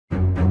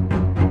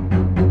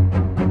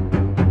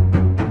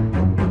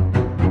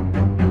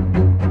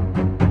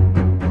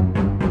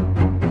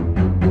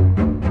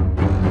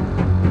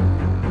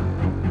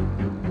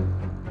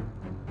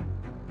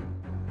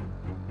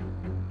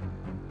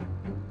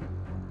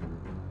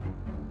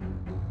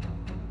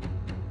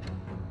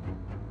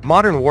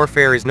Modern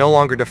warfare is no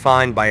longer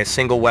defined by a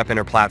single weapon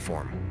or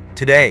platform.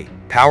 Today,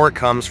 power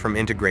comes from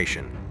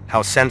integration,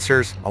 how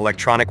sensors,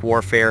 electronic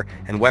warfare,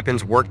 and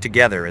weapons work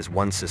together as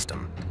one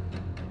system.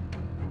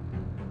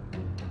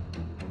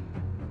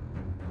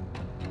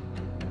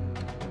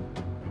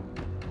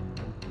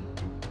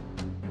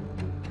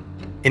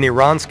 In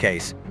Iran's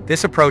case,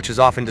 this approach is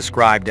often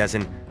described as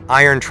an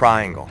iron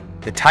triangle,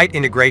 the tight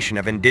integration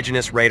of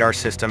indigenous radar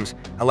systems,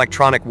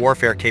 electronic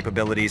warfare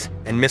capabilities,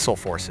 and missile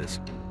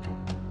forces.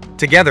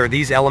 Together,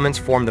 these elements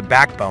form the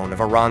backbone of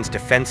Iran's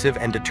defensive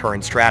and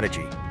deterrent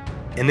strategy.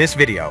 In this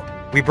video,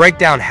 we break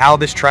down how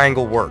this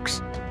triangle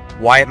works,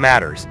 why it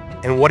matters,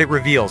 and what it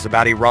reveals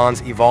about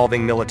Iran's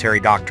evolving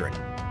military doctrine.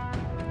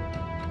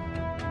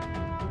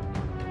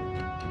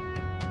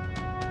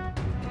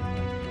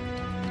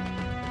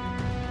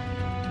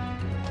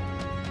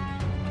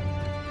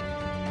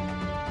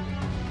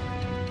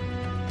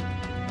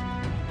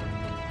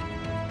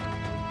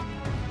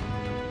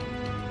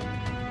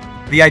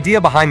 The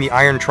idea behind the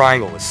iron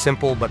triangle is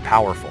simple but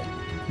powerful.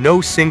 No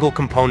single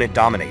component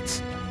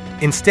dominates.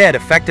 Instead,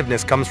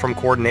 effectiveness comes from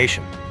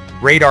coordination.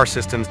 Radar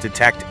systems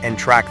detect and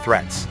track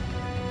threats.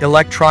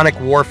 Electronic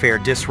warfare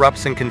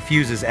disrupts and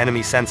confuses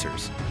enemy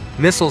sensors.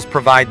 Missiles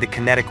provide the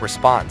kinetic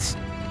response.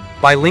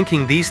 By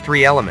linking these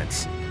three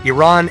elements,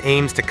 Iran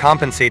aims to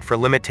compensate for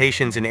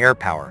limitations in air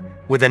power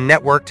with a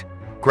networked,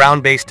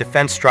 ground-based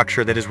defense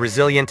structure that is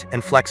resilient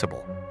and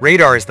flexible.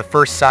 Radar is the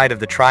first side of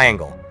the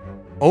triangle.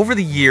 Over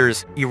the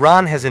years,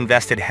 Iran has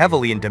invested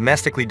heavily in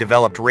domestically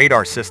developed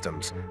radar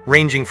systems,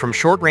 ranging from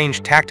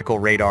short-range tactical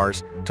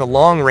radars to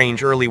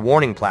long-range early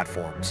warning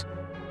platforms.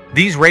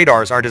 These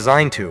radars are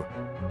designed to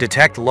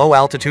detect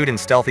low-altitude and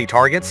stealthy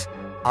targets,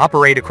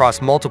 operate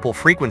across multiple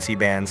frequency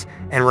bands,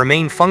 and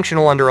remain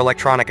functional under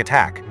electronic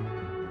attack.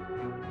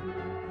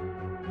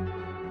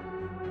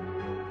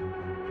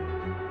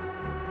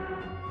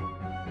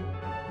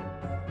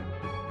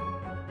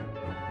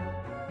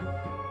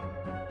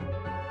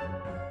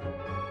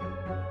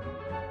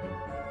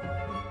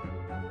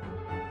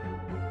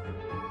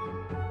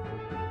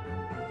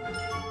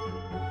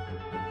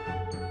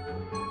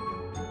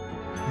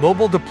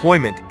 Mobile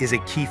deployment is a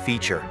key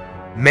feature.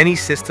 Many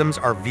systems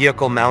are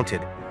vehicle-mounted,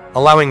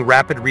 allowing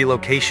rapid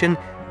relocation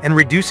and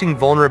reducing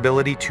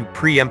vulnerability to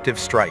preemptive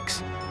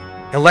strikes.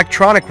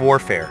 Electronic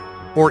warfare,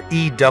 or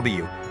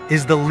EW,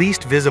 is the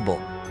least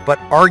visible, but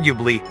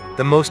arguably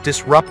the most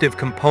disruptive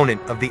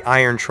component of the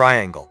Iron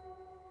Triangle.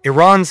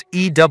 Iran's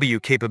EW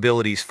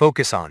capabilities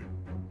focus on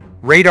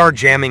radar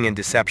jamming and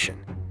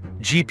deception,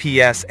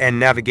 GPS and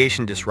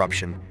navigation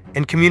disruption,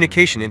 and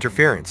communication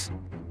interference.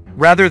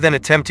 Rather than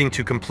attempting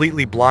to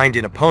completely blind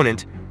an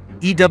opponent,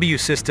 EW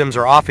systems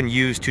are often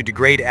used to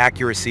degrade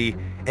accuracy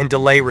and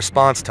delay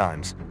response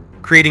times,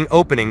 creating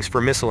openings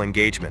for missile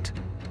engagement.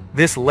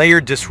 This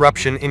layered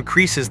disruption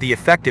increases the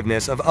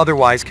effectiveness of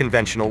otherwise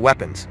conventional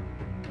weapons.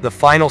 The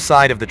final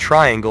side of the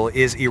triangle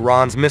is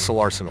Iran's missile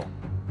arsenal.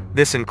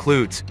 This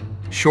includes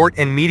short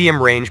and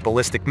medium-range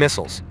ballistic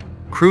missiles,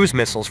 cruise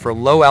missiles for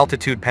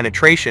low-altitude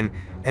penetration,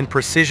 and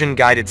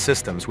precision-guided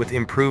systems with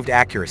improved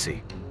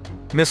accuracy.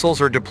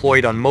 Missiles are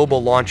deployed on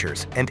mobile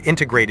launchers and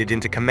integrated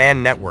into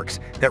command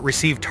networks that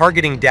receive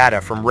targeting data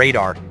from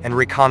radar and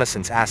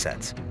reconnaissance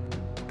assets.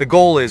 The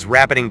goal is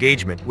rapid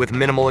engagement with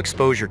minimal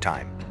exposure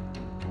time.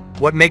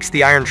 What makes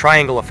the Iron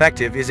Triangle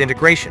effective is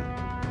integration.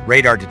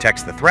 Radar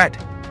detects the threat,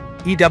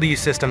 EW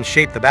systems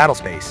shape the battle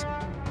space,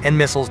 and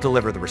missiles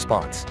deliver the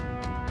response.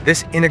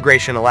 This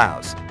integration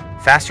allows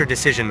faster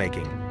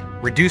decision-making,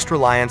 reduced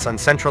reliance on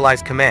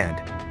centralized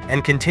command,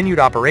 and continued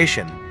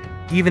operation,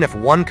 even if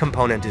one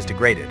component is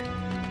degraded.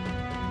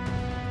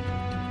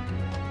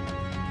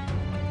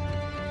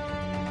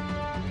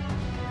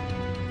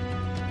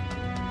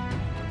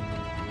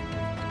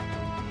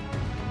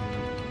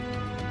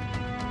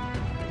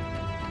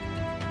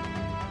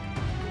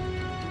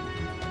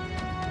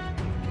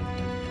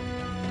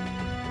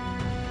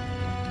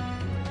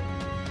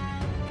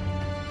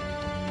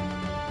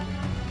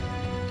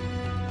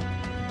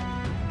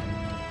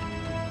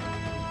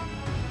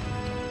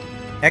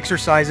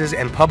 Exercises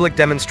and public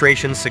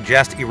demonstrations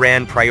suggest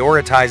Iran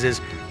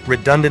prioritizes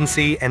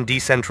redundancy and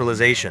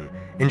decentralization,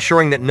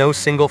 ensuring that no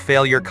single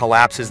failure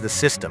collapses the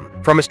system.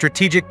 From a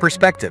strategic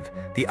perspective,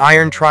 the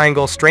Iron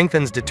Triangle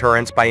strengthens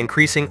deterrence by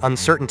increasing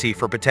uncertainty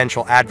for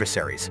potential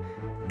adversaries.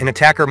 An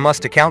attacker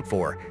must account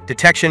for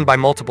detection by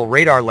multiple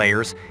radar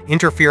layers,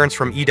 interference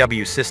from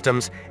EW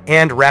systems,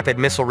 and rapid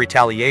missile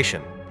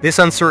retaliation. This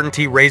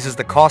uncertainty raises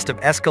the cost of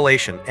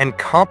escalation and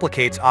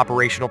complicates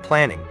operational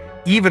planning,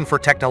 even for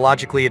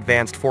technologically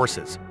advanced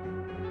forces.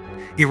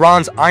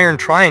 Iran's Iron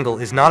Triangle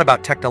is not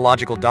about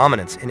technological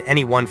dominance in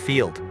any one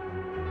field.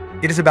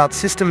 It is about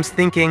systems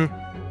thinking,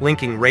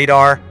 linking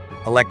radar,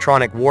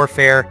 electronic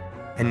warfare,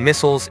 and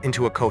missiles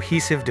into a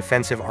cohesive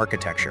defensive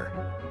architecture.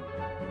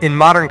 In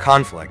modern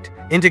conflict,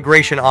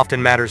 integration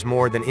often matters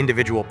more than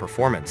individual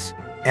performance.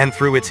 And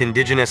through its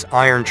indigenous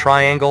Iron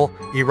Triangle,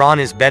 Iran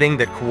is betting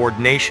that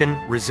coordination,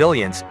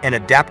 resilience, and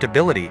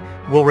adaptability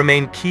will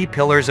remain key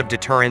pillars of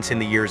deterrence in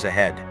the years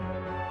ahead.